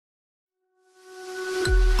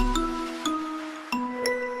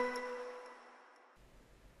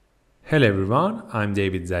Hello everyone, I'm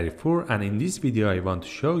David Zarifpour, and in this video I want to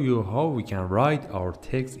show you how we can write our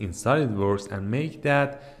text in SolidWorks and make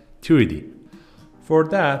that 3D. For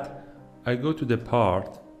that, I go to the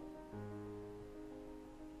part,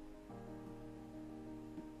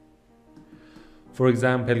 for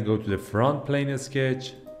example, go to the front plane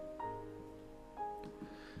sketch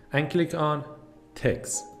and click on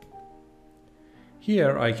text.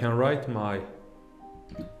 Here I can write my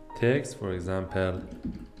text, for example,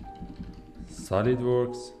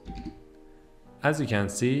 SolidWorks. As you can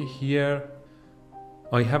see here,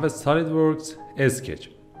 I have a SolidWorks sketch.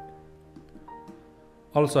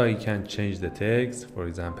 Also, I can change the text, for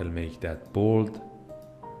example, make that bold.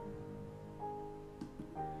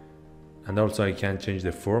 And also I can change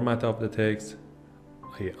the format of the text.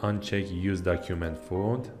 I uncheck use document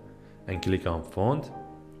font and click on font.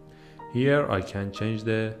 Here I can change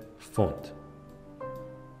the font.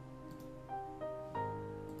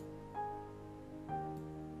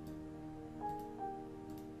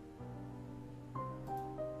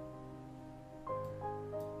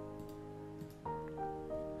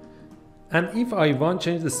 And if I want to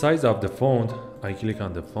change the size of the font, I click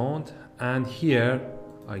on the font, and here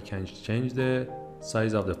I can change the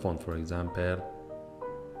size of the font, for example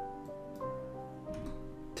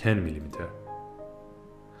 10 mm,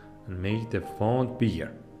 and make the font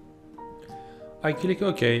bigger. I click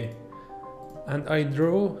OK, and I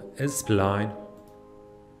draw a spline,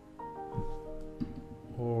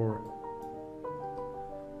 or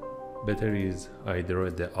better is I draw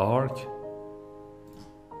the arc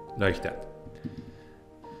like that.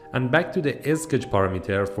 And back to the sketch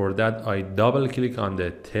parameter. For that, I double click on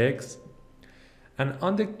the text, and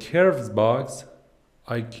on the curves box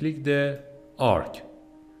I click the arc.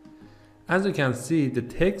 As you can see, the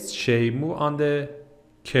text shape move on the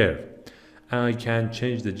curve, and I can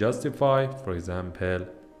change the justify, for example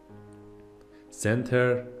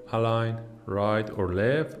center, align, right or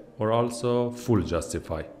left, or also full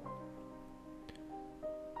justify.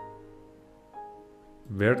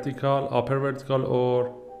 Vertical, upper vertical,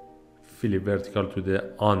 or flip vertical to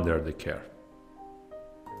the under the curve.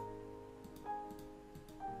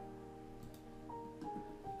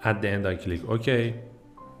 At the end I click OK.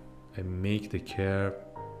 I make the curve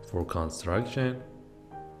for construction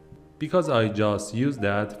because I just use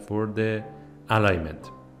that for the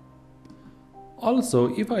alignment.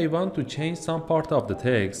 Also, if I want to change some part of the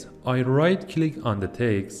text, I right click on the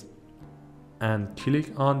text and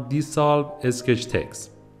click on dissolve sketch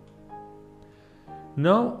text.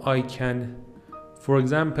 Now I can, for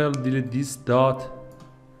example, delete this dot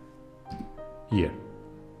here.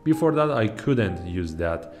 Before that I couldn't use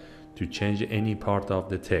that to change any part of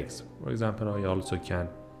the text. For example, I also can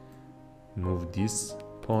move this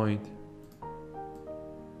point.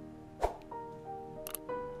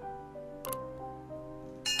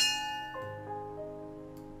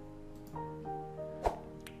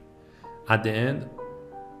 At the end,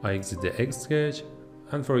 I exit the sketch,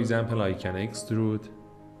 and for example, I can extrude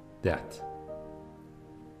that.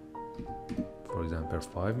 For example,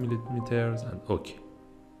 5 mm, and OK.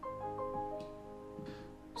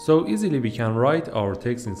 So easily we can write our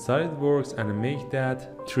text in SolidWorks and make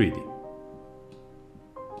that 3D.